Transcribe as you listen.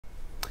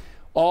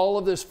All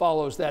of this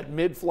follows that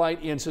mid-flight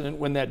incident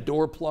when that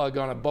door plug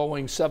on a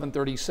Boeing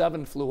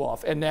 737 flew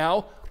off. And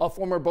now a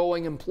former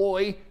Boeing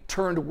employee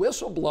turned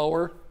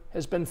whistleblower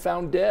has been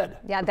found dead.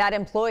 Yeah, that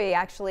employee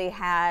actually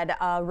had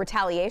a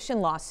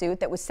retaliation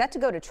lawsuit that was set to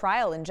go to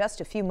trial in just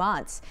a few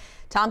months.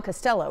 Tom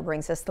Costello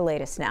brings us the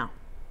latest now.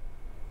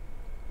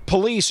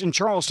 Police in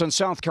Charleston,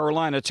 South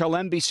Carolina tell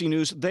NBC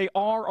News they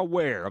are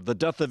aware of the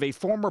death of a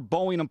former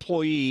Boeing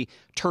employee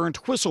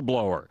turned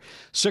whistleblower.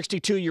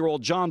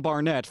 62-year-old John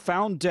Barnett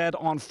found dead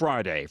on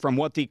Friday from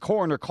what the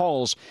coroner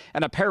calls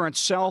an apparent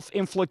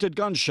self-inflicted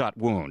gunshot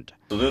wound.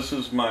 So this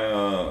is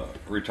my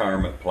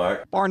retirement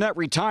plaque. Barnett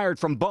retired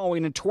from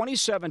Boeing in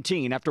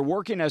 2017 after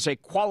working as a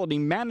quality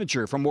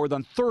manager for more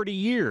than 30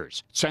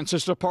 years. Since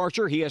his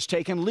departure, he has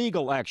taken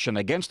legal action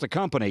against the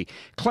company,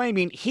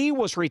 claiming he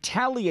was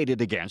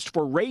retaliated against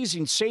for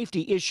raising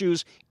safety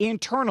issues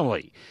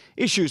internally,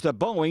 issues that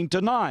Boeing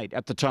denied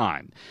at the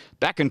time.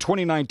 Back in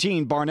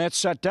 2019, Barnett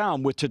sat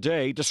down with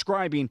Today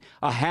describing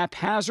a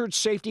haphazard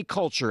safety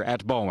culture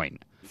at Boeing.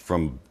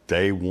 From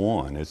day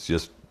one, it's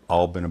just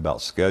all been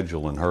about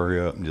schedule and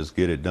hurry up and just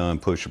get it done,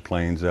 push the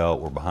planes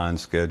out. We're behind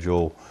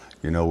schedule.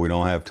 You know, we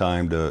don't have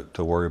time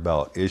to worry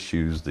about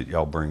issues that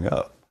y'all bring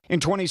up. In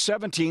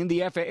 2017,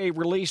 the FAA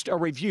released a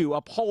review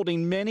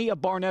upholding many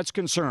of Barnett's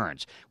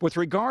concerns. With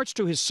regards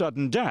to his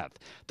sudden death,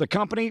 the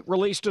company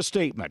released a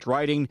statement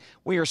writing,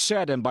 "We are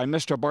saddened by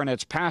Mr.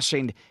 Barnett's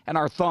passing, and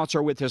our thoughts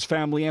are with his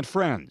family and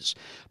friends."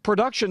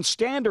 Production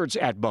standards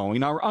at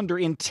Boeing are under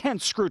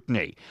intense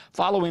scrutiny,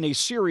 following a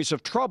series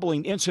of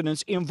troubling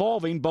incidents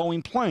involving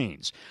Boeing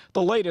planes.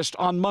 The latest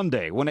on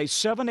Monday, when a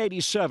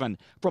 787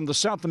 from the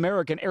South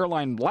American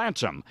airline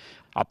LATAM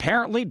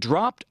apparently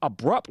dropped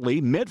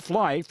abruptly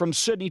mid-flight from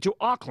Sydney to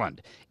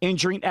Auckland,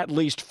 injuring at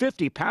least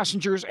 50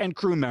 passengers and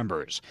crew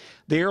members.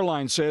 The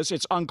airline says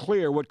it's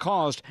unclear what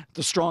caused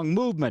the strong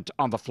movement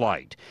on the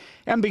flight.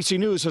 NBC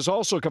News has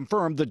also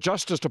confirmed the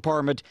Justice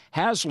Department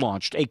has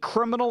launched a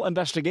criminal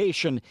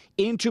investigation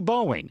into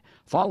Boeing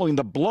following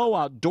the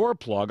blowout door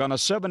plug on a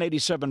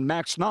 787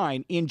 MAX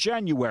 9 in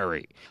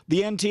January.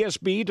 The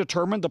NTSB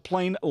determined the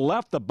plane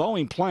left the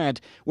Boeing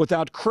plant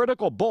without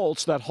critical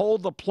bolts that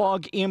hold the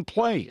plug in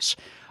place.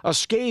 A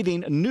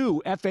scathing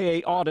new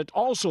FAA audit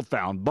also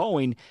found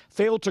Boeing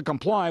failed to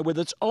comply with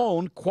its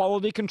own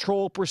quality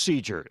control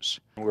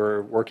procedures.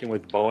 We're working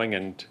with Boeing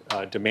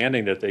and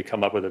demanding that they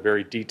come up with a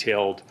very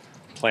detailed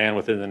plan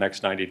within the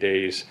next 90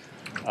 days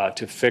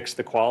to fix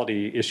the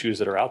quality issues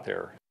that are out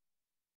there.